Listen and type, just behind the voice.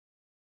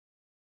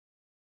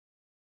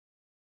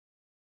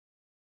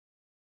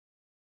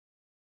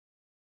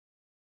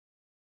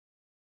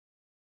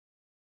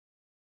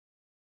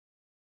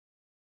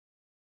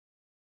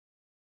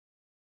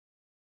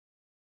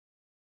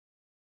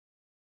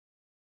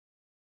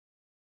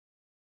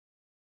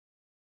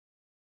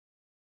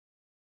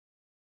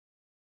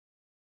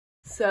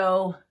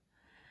So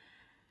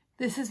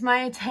this is my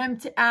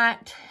attempt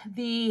at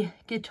the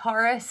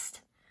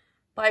Guitarist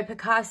by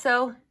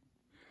Picasso.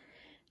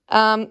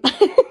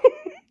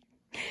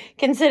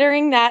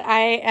 Considering that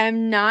I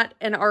am not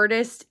an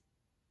artist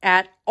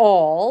at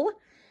all,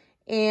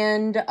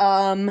 and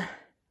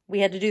we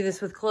had to do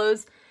this with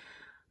clothes,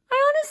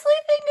 I honestly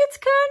think it's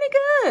kind of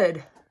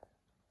good.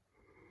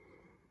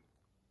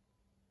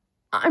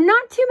 I'm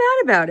not too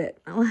mad about it.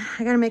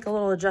 I gotta make a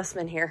little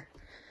adjustment here.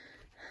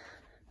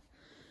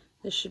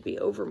 This should be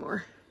over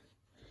more.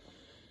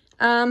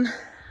 I'm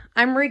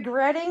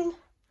regretting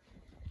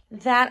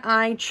that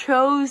I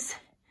chose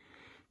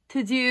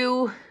to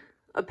do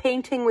a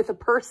painting with a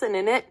person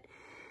in it,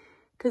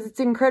 because it's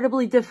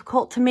incredibly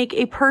difficult to make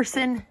a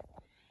person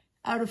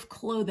out of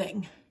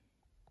clothing.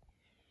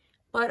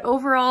 But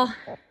overall,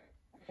 I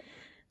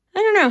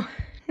don't know,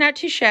 not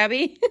too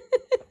shabby.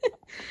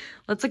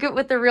 Let's look at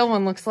what the real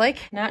one looks like.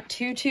 Not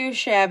too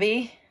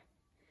shabby.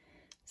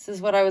 This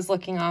is what I was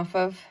looking off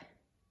of.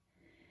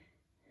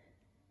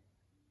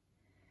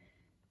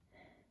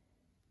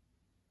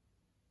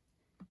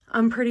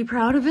 I'm pretty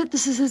proud of it.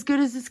 This is as good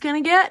as it's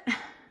gonna get.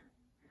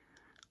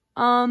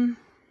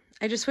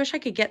 I just wish I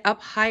could get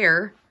up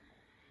higher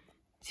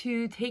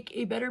to take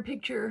a better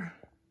picture.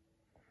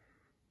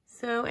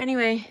 So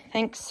anyway,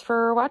 thanks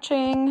for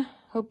watching.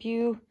 Hope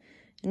you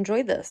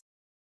enjoyed this.